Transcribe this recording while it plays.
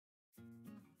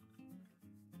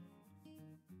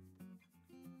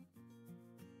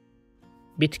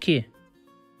bitki,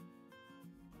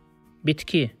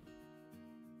 bitki,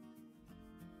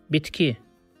 bitki.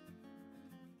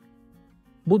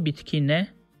 Bu bitki ne?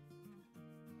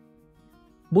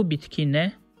 Bu bitki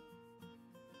ne?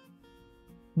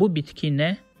 Bu bitki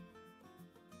ne?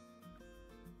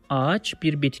 Ağaç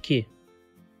bir bitki.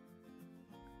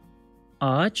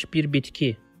 Ağaç bir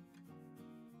bitki.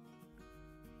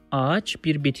 Ağaç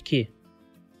bir bitki.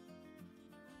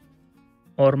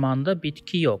 Ormanda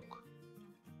bitki yok.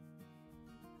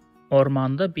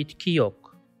 Ormanda bitki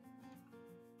yok.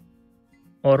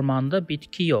 Ormanda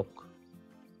bitki yok.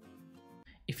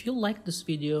 If you like this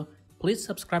video, please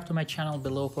subscribe to my channel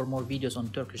below for more videos on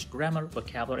Turkish grammar,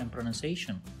 vocabulary, and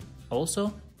pronunciation.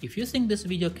 Also, if you think this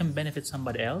video can benefit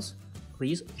somebody else,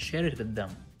 please share it with them.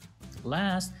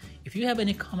 Last, if you have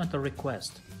any comment or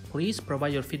request, please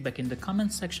provide your feedback in the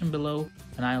comment section below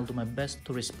and I'll do my best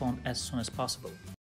to respond as soon as possible.